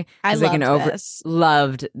hallway. I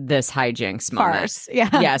loved this hijinks moment. Farce.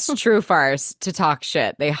 Yeah. Yes, true farce to talk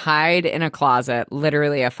shit. They hide in a closet,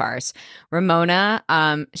 literally a farce. Ramona,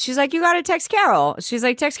 she's like, you gotta text Carol. She's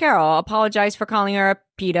like, text Carol, apologize for calling her a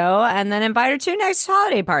pedo, and then invite her to next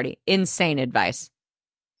holiday party. Insane advice.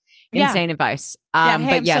 Insane advice. Hey,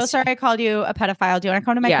 I'm so sorry I called you a pedophile. Do you want to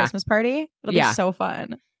come to my Christmas party? It'll be so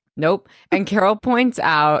fun. Nope. And Carol points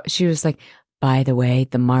out, she was like, by the way,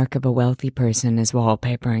 the mark of a wealthy person is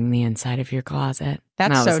wallpapering the inside of your closet.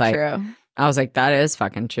 That's so true. I was like, that is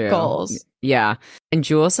fucking true. Goals. Yeah. And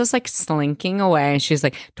Jules is like slinking away. And she's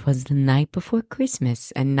like, 'twas the night before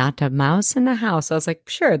Christmas and not a mouse in the house. I was like,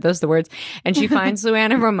 sure, those are the words. And she finds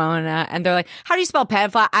Luann and Ramona and they're like, how do you spell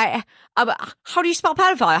pedophile? How do you spell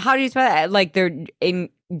pedophile? How do you spell that? Like they're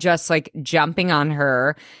just like jumping on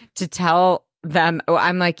her to tell them.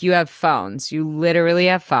 I'm like, you have phones. You literally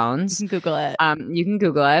have phones. You can Google it. You can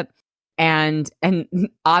Google it. And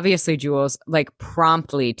obviously Jules like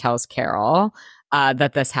promptly tells Carol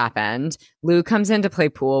that this happened. Lou comes in to play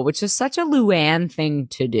pool, which is such a Luann thing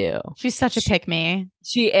to do. She's such a pick-me.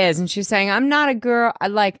 She is. And she's saying, I'm not a girl.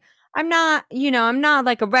 I'm not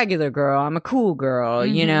like a regular girl. I'm a cool girl,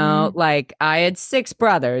 you know, like I had 6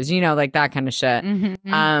 brothers, you know, like that kind of shit.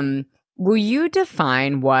 Will you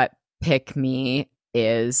define what pick me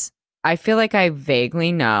is? I feel like I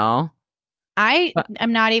vaguely know.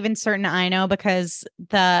 I'm not even certain I know because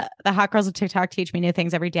the hot girls of TikTok teach me new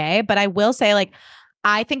things every day. But I will say, like,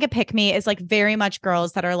 I think a pick me is like very much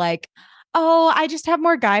girls that are like, oh, I just have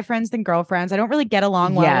more guy friends than girlfriends. I don't really get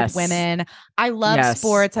along well with women. I love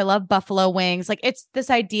sports. I love buffalo wings. Like, it's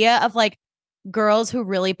this idea of like girls who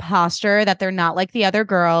really posture that they're not like the other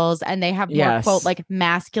girls and they have more quote like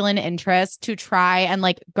masculine interests to try and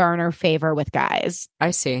like garner favor with guys.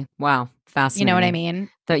 I see. Wow. Fascinating. You know what I mean?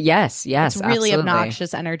 Yes, It's really absolutely.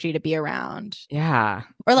 obnoxious energy to be around. Yeah.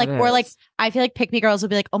 Or like I feel like pick me girls will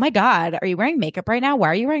be like, oh my God, are you wearing makeup right now? Why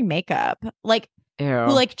are you wearing makeup? Like Ew.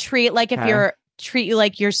 who like treat like if you're treat you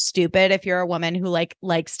like you're stupid if you're a woman who like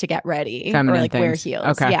likes to get ready feminine or like things. wear heels.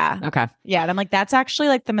 Okay. Yeah. Okay. Yeah. And I'm like, that's actually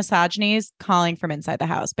like the misogyny's calling from inside the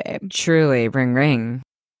house, babe. Truly, ring ring.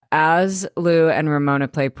 As Lou and Ramona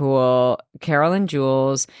play pool, Carol and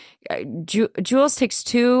Jules, Jules takes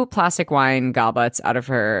 2 plastic wine goblets out of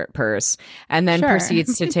her purse and then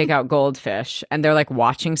proceeds to take out goldfish. And they're like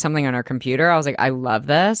watching something on her computer. I was like, I love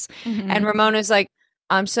this. And Ramona's like,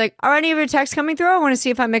 she's like, are any of your texts coming through? I want to see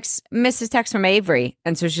if I miss this text from Avery.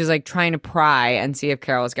 And so she's like trying to pry and see if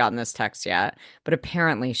Carol has gotten this text yet. But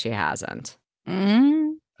apparently she hasn't.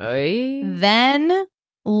 Then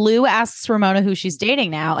Lou asks Ramona who she's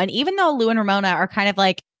dating now. And even though Lou and Ramona are kind of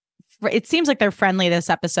like, it seems like they're friendly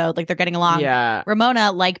this episode, like they're getting along. Yeah.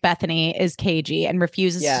 Ramona, like Bethany, is cagey and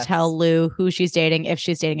refuses to tell Lou who she's dating, if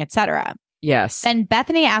she's dating, etc. Yes. Then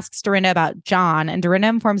Bethany asks Dorinda about John, and Dorinda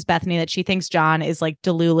informs Bethany that she thinks John is like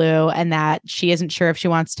Delulu and that she isn't sure if she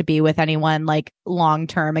wants to be with anyone like long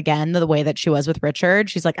term again, the way that she was with Richard.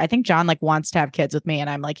 She's like, I think John like wants to have kids with me.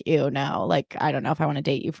 And I'm like, ew, no, like, I don't know if I want to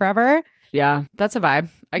date you forever. Yeah, that's a vibe.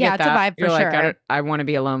 I get that. It's a vibe for You're sure. Like, I want to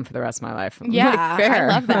be alone for the rest of my life. Yeah, like, fair. I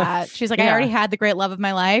love that. She's like, I already had the great love of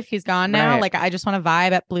my life. He's gone now. Right. Like, I just want to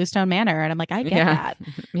vibe at Bluestone Manor. And I'm like, I get that.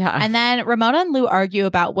 Yeah. And then Ramona and Lou argue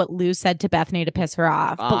about what Lou said to Bethany to piss her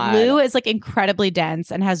off. But Lou is like incredibly dense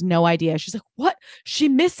and has no idea. She's like, what? She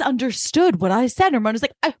misunderstood what I said. And Ramona's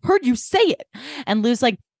like, I heard you say it. And Lou's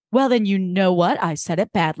like, well, then you know what? I said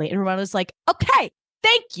it badly. And Ramona's like, okay,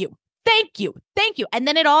 thank you. Thank you. Thank you. And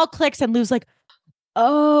then it all clicks and Lou's like,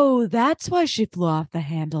 oh, that's why she flew off the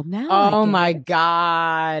handle now. Oh my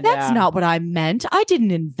God. That's not what I meant. I didn't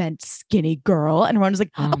invent skinny girl. And Ramona's like,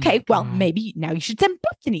 okay, well, maybe now you should send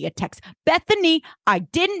Bethany a text. Bethany, I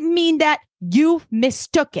didn't mean that. You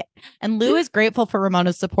mistook it. And Lou is grateful for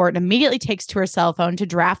Ramona's support and immediately takes to her cell phone to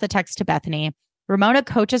draft the text to Bethany. Ramona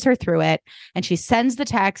coaches her through it and she sends the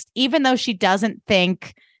text, even though she doesn't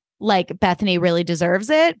think like Bethany really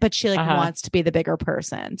deserves it, but she like wants to be the bigger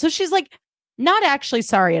person. So she's like, not actually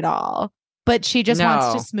sorry at all, but she just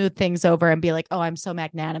wants to smooth things over and be like, oh, I'm so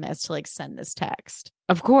magnanimous to like send this text.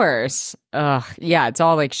 Of course. Yeah, it's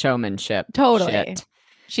all like showmanship. Totally. Shit.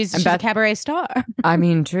 She's a cabaret star. I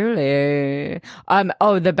mean, truly.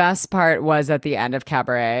 The best part was at the end of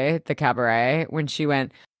the cabaret, when she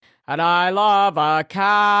went, and I love a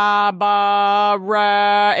cabaret.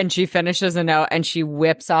 And she finishes a note and she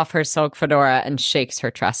whips off her silk fedora and shakes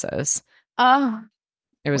her tresses. Oh,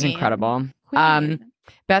 it was incredible.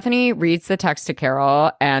 Bethany reads the text to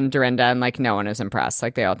Carol and Dorinda, and like no one is impressed.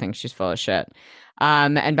 Like they all think she's full of shit.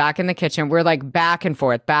 And back in the kitchen, we're like back and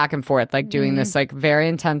forth, like doing this like very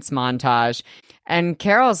intense montage. And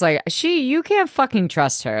Carol's like, you can't fucking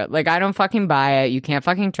trust her. Like, I don't fucking buy it. You can't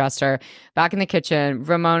fucking trust her. Back in the kitchen,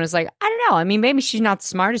 Ramona's like, I don't know. I mean, maybe she's not the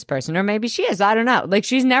smartest person, or maybe she is. I don't know. Like,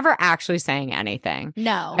 she's never actually saying anything.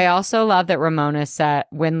 No. I also love that Ramona said,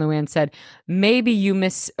 when Luann said, maybe you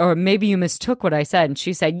mistook what I said. And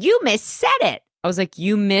she said, you missaid it. I was like,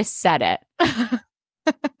 you missaid it.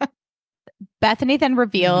 Bethany then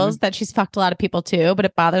reveals that she's fucked a lot of people too, but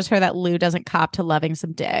it bothers her that Lou doesn't cop to loving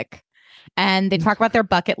some dick. And they talk about their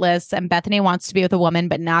bucket lists, and Bethany wants to be with a woman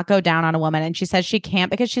but not go down on a woman, and she says she can't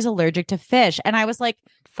because she's allergic to fish. And I was like,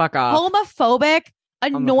 fuck off. Homophobic,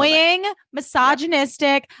 annoying,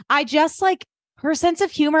 misogynistic. Yep. I just like her sense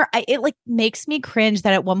of humor. It like makes me cringe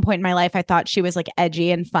that at one point in my life I thought she was like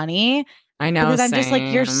edgy and funny. I know, because I'm just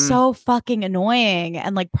like, you're so fucking annoying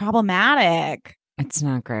and like problematic. It's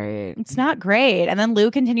not great. It's not great. And then Lou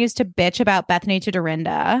continues to bitch about Bethany to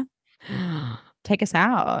Dorinda. Take us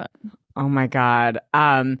out. Oh my God.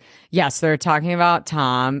 Yes, they're talking about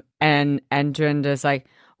Tom, and Dorinda's like,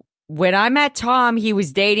 when I met Tom, he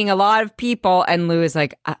was dating a lot of people. And Lou is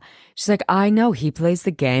like, she's like, I know he plays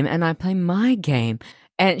the game and I play my game.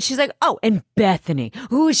 And she's like, oh, and Bethany,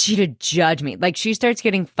 who is she to judge me? Like, she starts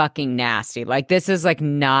getting fucking nasty. Like, this is like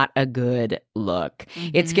not a good look.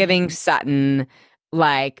 It's giving Sutton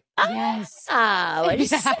like, yes. Like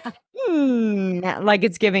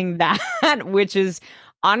it's giving that, which is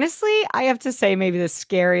honestly, I have to say, maybe the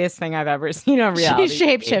scariest thing I've ever seen on reality. She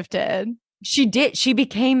shapeshifted. She did. She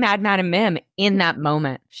became Mad Madam Mim in that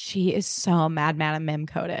moment. She is so Mad Madam Mim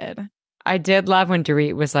coded. I did love when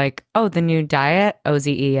Dorit was like, oh, the new diet,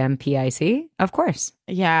 OZEMPIC? Of course.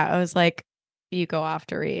 Yeah, I was like, you go off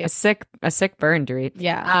to read. A sick burn to read.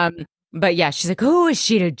 Yeah. But yeah, she's like, who is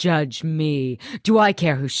she to judge me? Do I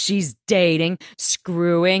care who she's dating,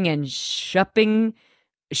 screwing and stupping?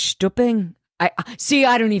 I see,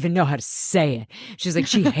 I don't even know how to say it. She's like,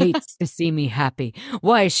 she hates to see me happy.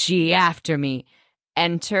 Why is she after me?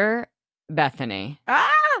 Enter Bethany.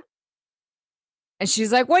 And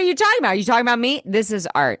she's like, what are you talking about? Are you talking about me? This is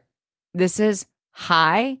art. This is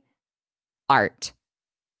high art.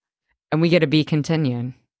 And we get to be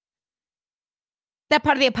continued. That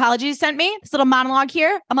part of the apology you sent me, this little monologue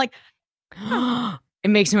here, I'm like, it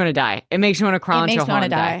makes me want to die. It makes me want to crawl into a hole and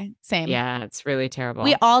die. Same. Yeah, it's really terrible.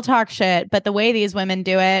 We all talk shit, but the way these women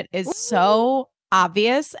do it is so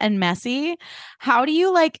obvious and messy. How do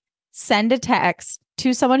you like send a text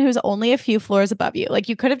to someone who's only a few floors above you? Like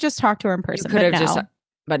you could have just talked to her in person.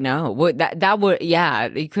 But no, that would, yeah,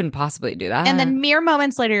 you couldn't possibly do that. And then mere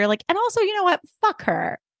moments later, you're like, and also, you know what? Fuck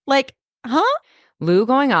her. Like, huh? Lou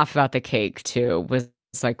going off about the cake too was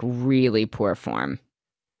like really poor form.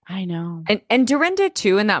 I know. And Dorinda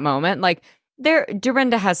too in that moment, like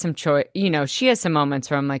Dorinda has some choice, you know, she has some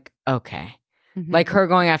moments where I'm like, okay. Mm-hmm. Like her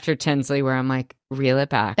going after Tinsley where I'm like, reel it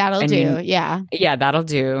back. That'll do. Yeah. Yeah, that'll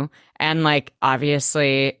do. And like,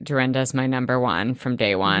 obviously Dorinda's my number one from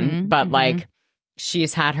day one, mm-hmm, but mm-hmm. like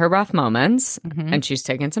she's had her rough moments mm-hmm. and she's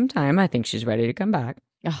taken some time. I think she's ready to come back.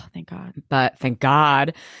 Oh, thank God. But thank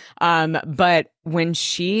God. But when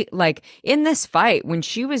she, like, in this fight, when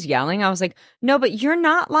she was yelling, I was like, no, but you're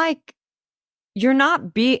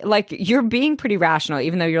being pretty rational,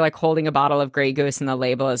 even though you're like holding a bottle of Grey Goose and the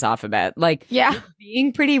label is off a bit. Like, yeah, you're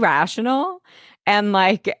being pretty rational and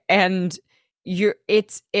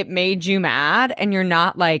it made you mad and you're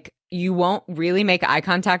not like, you won't really make eye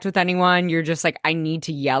contact with anyone. You're just like, I need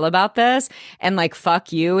to yell about this. And like,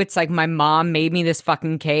 fuck you. It's like, my mom made me this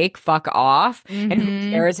fucking cake. Fuck off. Mm-hmm. And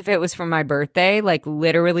who cares if it was for my birthday? Like,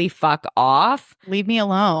 literally, fuck off. Leave me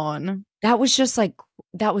alone. That was just like,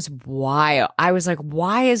 that was wild. I was like,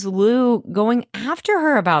 why is Lou going after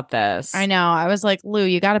her about this? I know. I was like, Lou,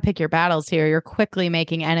 you got to pick your battles here. You're quickly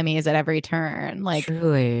making enemies at every turn. Like,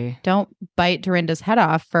 truly. Don't bite Dorinda's head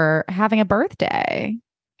off for having a birthday.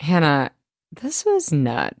 Hannah, this was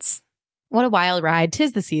nuts. What a wild ride.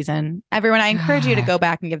 'Tis the season. Everyone, I encourage you to go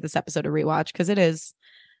back and give this episode a rewatch because it is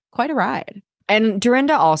quite a ride. And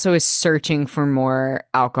Dorinda also is searching for more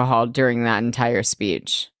alcohol during that entire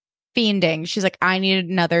speech. Fiending. She's like, I need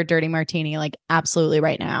another dirty martini, like absolutely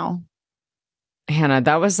right now. Hannah,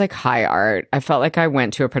 that was like high art. I felt like I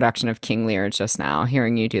went to a production of King Lear just now,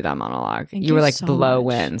 hearing you do that monologue. You were like, so blow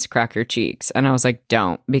winds, crack your cheeks. And I was like,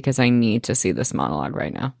 don't, because I need to see this monologue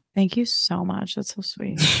right now. Thank you so much. That's so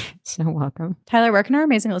sweet. So welcome. Tyler, where can our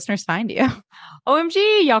amazing listeners find you?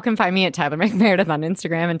 OMG, y'all can find me at Tyler Meredith on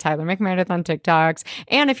Instagram and Tyler Meredith on TikToks.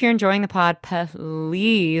 And if you're enjoying the pod,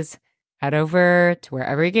 please head over to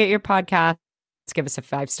wherever you get your podcasts. Give us a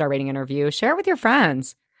 5-star rating and review. Share it with your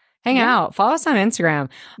friends. Hang out. Follow us on Instagram.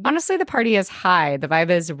 Honestly, the party is high. The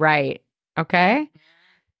vibe is right. Okay?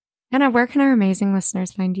 Hannah, where can our amazing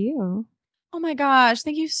listeners find you? Oh my gosh.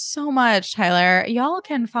 Thank you so much, Tyler. Y'all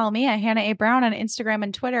can follow me at Hannah A. Brown on Instagram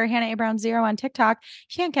and Twitter, Hannah A. Brown 0 on TikTok.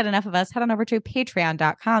 If you can't get enough of us, head on over to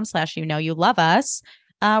patreon.com/you-know-you-love-us,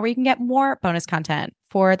 where you can get more bonus content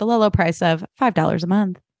for the low price of $5 a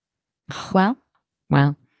month. Well,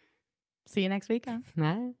 see you next week.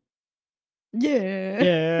 Bye. Yeah.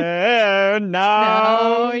 Yeah.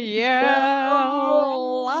 No. Yeah.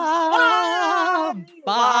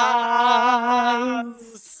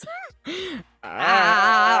 Boss.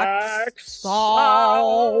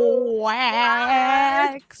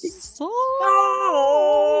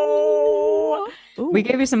 We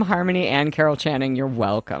gave you some harmony and Carol chanting. You're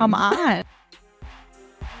welcome. Come on.